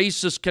any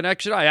racist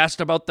connection. I asked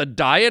about the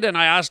diet, and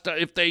I asked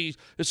if they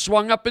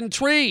swung up in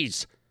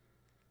trees.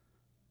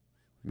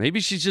 Maybe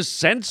she's just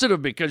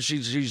sensitive because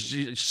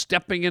she's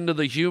stepping into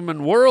the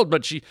human world,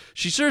 but she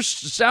sure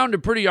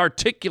sounded pretty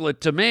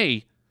articulate to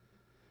me.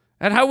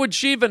 And how would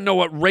she even know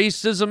what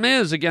racism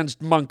is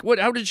against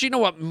how did she know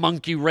what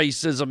monkey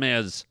racism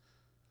is?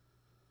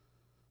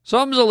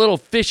 Something's a little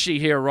fishy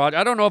here, Rod.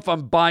 I don't know if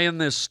I'm buying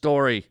this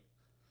story.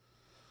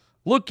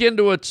 Look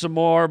into it some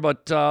more,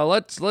 but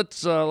let's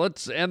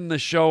end the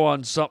show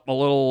on something a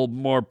little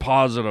more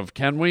positive,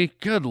 can we?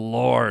 Good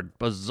Lord,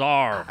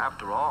 bizarre.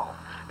 After all,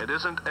 it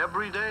isn't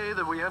every day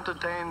that we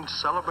entertain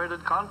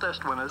celebrated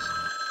contest winners.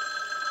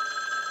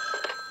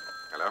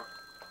 Hello?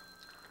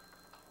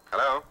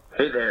 Hello?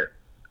 Hey there.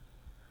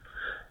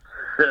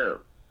 So,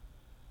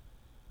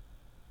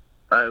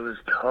 I was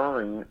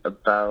calling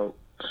about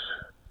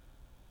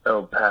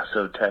El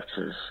Paso,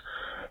 Texas,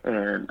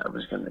 and I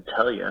was going to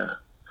tell you,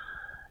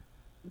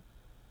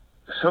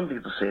 some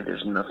people say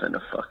there's nothing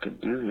to fucking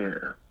do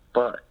here,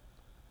 but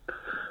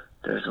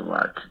there's a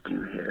lot to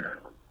do here.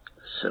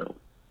 So,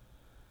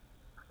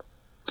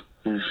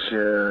 you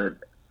should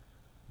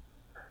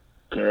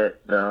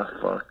get the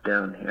fuck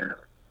down here.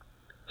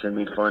 It's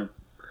gonna be fun.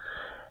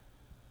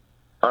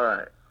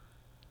 Alright.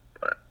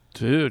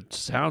 Dude,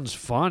 sounds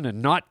fun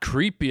and not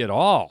creepy at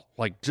all.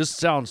 Like, just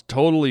sounds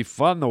totally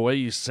fun the way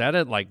you said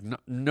it. Like,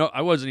 no,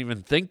 I wasn't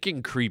even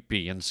thinking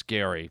creepy and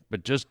scary,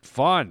 but just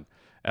fun.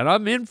 And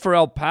I'm in for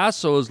El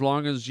Paso as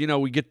long as,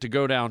 we get to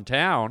go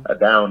downtown.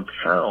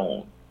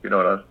 Downtown. You know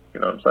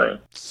what I'm saying?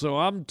 So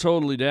I'm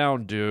totally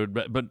down, dude.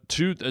 But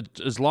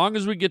as long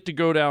as we get to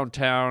go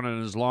downtown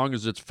and as long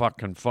as it's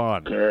fucking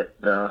fun. Get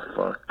the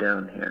fuck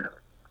down here.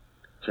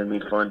 It's gonna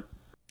be fun.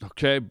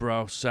 Okay,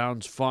 bro.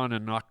 Sounds fun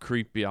and not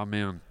creepy. I'm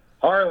in.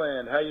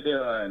 Harlan, how you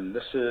doing?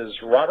 This is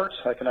Robert.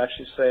 I can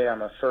actually say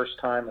I'm a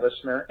first-time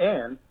listener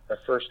and a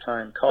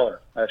first-time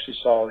caller. I actually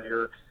saw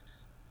your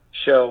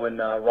show in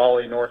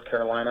Raleigh, North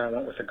Carolina. I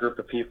went with a group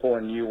of people,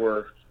 and you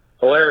were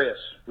hilarious.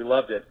 We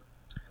loved it.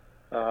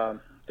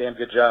 Damn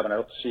good job, and I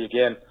hope to see you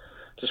again.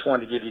 Just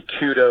wanted to give you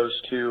kudos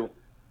to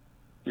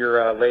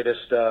your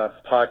latest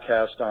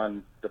podcast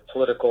on the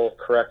political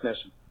correctness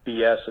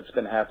BS that's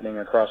been happening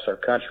across our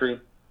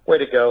country. Way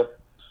to go.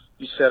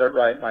 You said it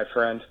right, my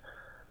friend.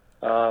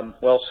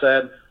 Well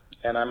said,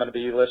 and I'm going to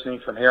be listening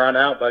from here on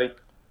out, buddy.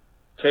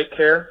 Take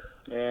care,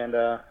 and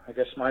I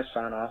guess my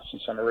sign-off,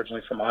 since I'm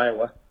originally from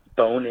Iowa,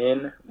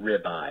 Bone-in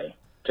ribeye.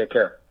 Take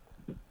care.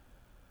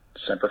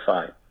 Semper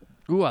Fi.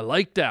 Ooh, I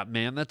like that,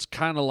 man. That's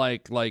kind of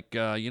like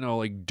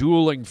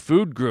dueling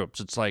food groups.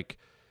 It's like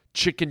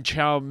chicken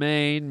chow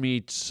mein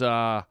meets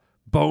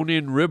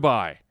bone-in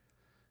ribeye.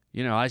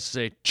 You know, I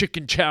say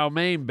chicken chow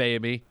mein,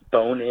 baby.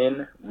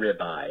 Bone-in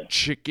ribeye.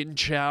 Chicken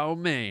chow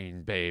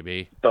mein,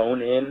 baby.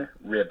 Bone-in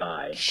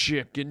ribeye.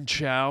 Chicken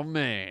chow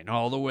mein,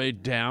 all the way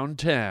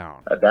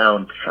downtown.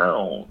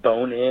 Downtown.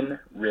 Bone-in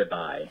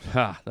ribeye.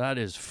 Ha, that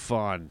is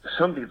fun.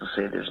 Some people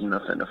say there's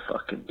nothing to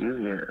fucking do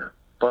here,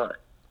 but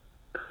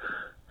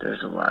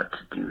there's a lot to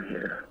do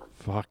here.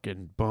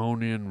 Fucking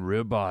bone-in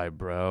ribeye,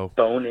 bro.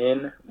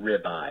 Bone-in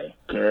ribeye.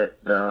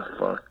 Get the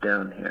fuck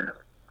down here.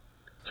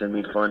 It's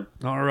gonna be fun.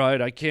 All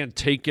right, I can't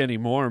take any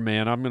more,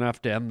 man. I'm going to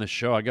have to end the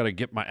show. I got to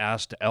get my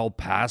ass to El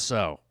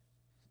Paso.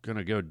 Going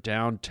to go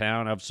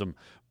downtown, have some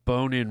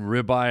bone-in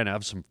ribeye, and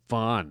have some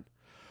fun.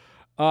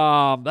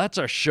 That's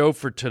our show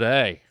for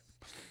today.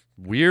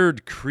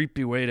 Weird,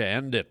 creepy way to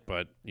end it,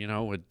 but, you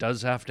know, it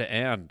does have to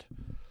end.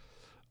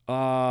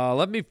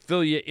 Let me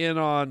fill you in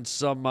on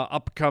some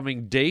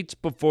upcoming dates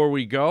before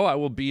we go. I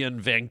will be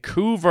in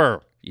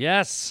Vancouver.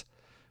 Yes,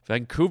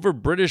 Vancouver,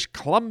 British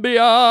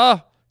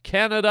Columbia,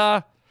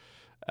 Canada,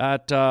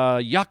 at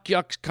Yuck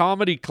Yucks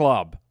Comedy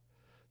Club.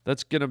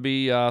 That's going to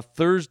be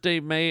Thursday,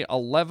 May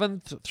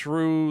 11th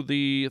through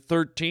the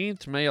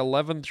 13th, May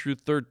 11th through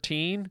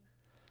 13.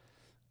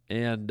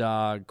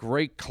 And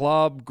great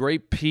club,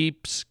 great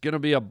peeps. Going to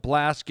be a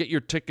blast. Get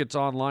your tickets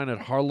online at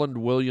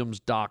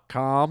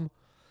harlandwilliams.com.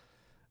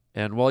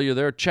 And while you're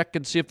there, check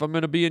and see if I'm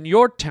going to be in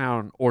your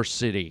town or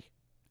city.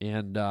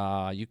 And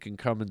you can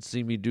come and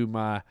see me do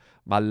my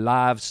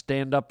live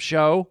stand-up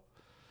show.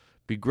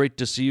 Be great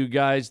to see you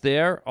guys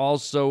there.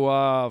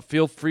 Also,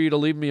 feel free to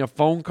leave me a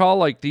phone call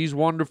like these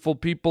wonderful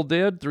people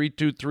did.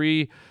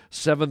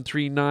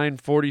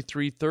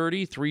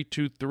 323-739-4330.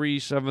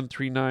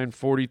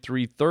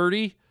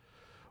 323-739-4330.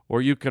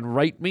 Or you can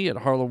write me at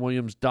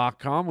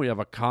harlandwilliams.com. We have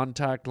a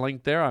contact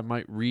link there. I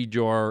might read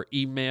your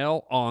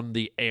email on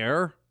the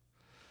air.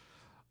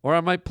 Or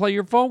I might play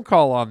your phone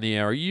call on the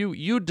air.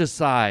 You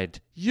decide.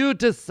 You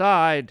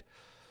decide.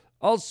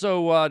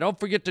 Also, don't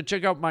forget to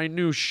check out my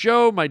new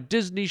show, my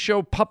Disney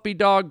show, Puppy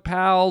Dog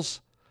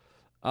Pals.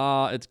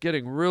 It's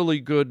getting really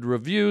good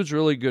reviews,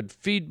 really good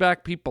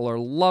feedback. People are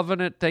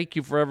loving it. Thank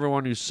you for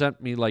everyone who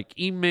sent me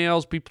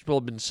emails. People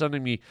have been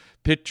sending me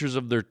pictures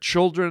of their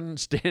children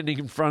standing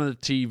in front of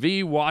the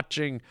TV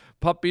watching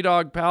Puppy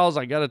Dog Pals.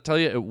 I got to tell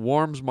you, it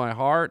warms my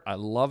heart. I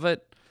love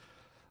it.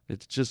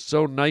 It's just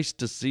so nice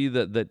to see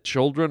that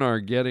children are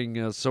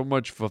getting so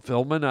much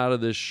fulfillment out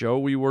of this show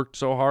we worked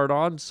so hard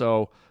on.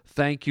 So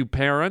thank you,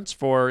 parents,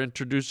 for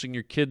introducing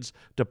your kids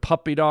to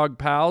Puppy Dog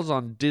Pals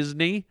on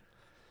Disney.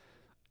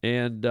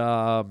 And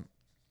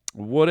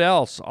what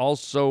else?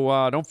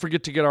 Also, don't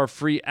forget to get our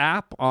free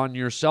app on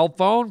your cell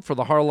phone for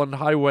the Harland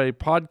Highway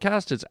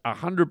podcast. It's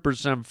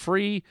 100%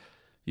 free.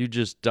 You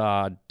just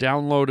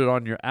download it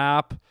on your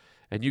app,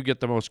 and you get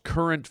the most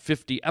current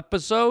 50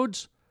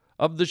 episodes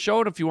of the show.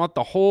 And if you want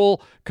the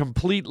whole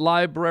complete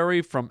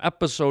library from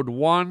episode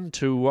 1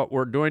 to what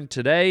we're doing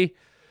today,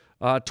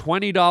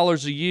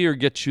 $20 a year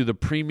gets you the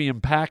premium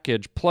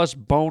package plus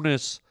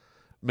bonus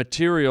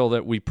material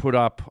that we put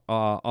up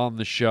on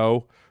the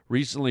show.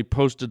 Recently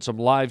posted some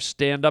live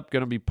stand-up. Going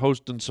to be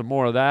posting some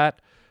more of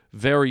that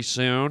very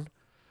soon.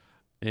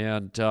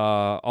 And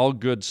all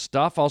good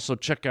stuff. Also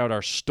check out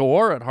our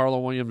store at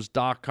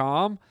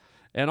harlandwilliams.com.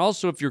 And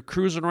also, if you're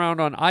cruising around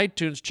on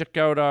iTunes, check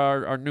out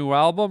our new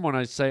album. When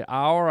I say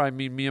our, I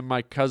mean me and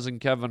my cousin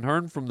Kevin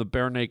Hearn from the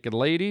Bare Naked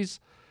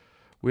Ladies.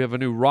 We have a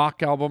new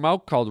rock album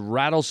out called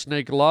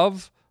Rattlesnake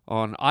Love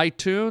on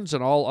iTunes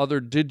and all other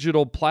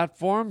digital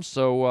platforms.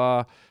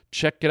 So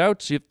check it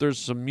out. See if there's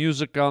some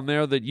music on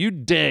there that you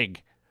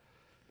dig.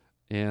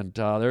 And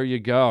there you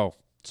go.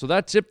 So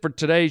that's it for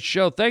today's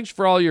show. Thanks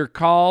for all your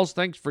calls.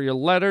 Thanks for your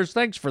letters.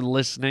 Thanks for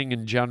listening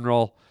in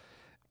general.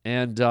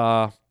 And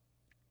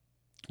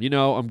you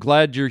know, I'm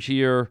glad you're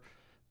here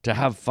to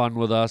have fun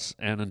with us.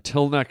 And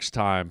until next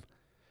time,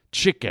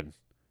 chicken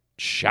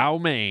chow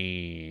mein,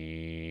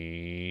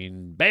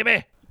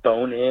 baby.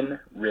 Bone-in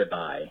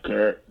ribeye.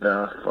 Get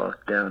the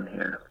fuck down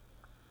here.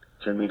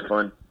 It's gonna be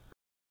fun.